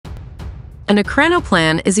An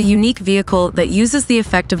ekranoplan is a unique vehicle that uses the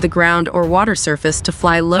effect of the ground or water surface to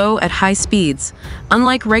fly low at high speeds.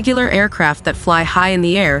 Unlike regular aircraft that fly high in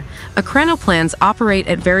the air, ekranoplans operate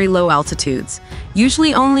at very low altitudes,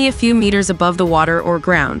 usually only a few meters above the water or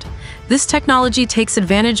ground. This technology takes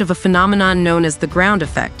advantage of a phenomenon known as the ground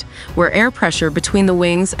effect, where air pressure between the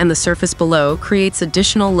wings and the surface below creates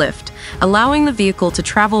additional lift, allowing the vehicle to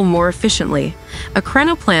travel more efficiently.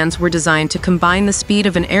 Ekranoplans were designed to combine the speed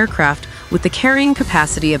of an aircraft with the carrying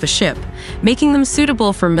capacity of a ship, making them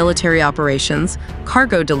suitable for military operations,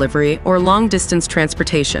 cargo delivery, or long-distance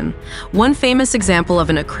transportation. One famous example of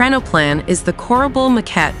an ekranoplan is the Korabl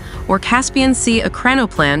Maket, or Caspian Sea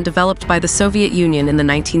ekranoplan, developed by the Soviet Union in the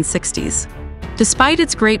 1960s. Despite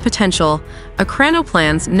its great potential,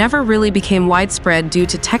 ekranoplans never really became widespread due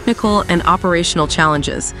to technical and operational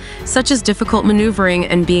challenges, such as difficult maneuvering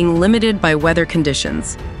and being limited by weather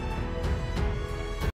conditions.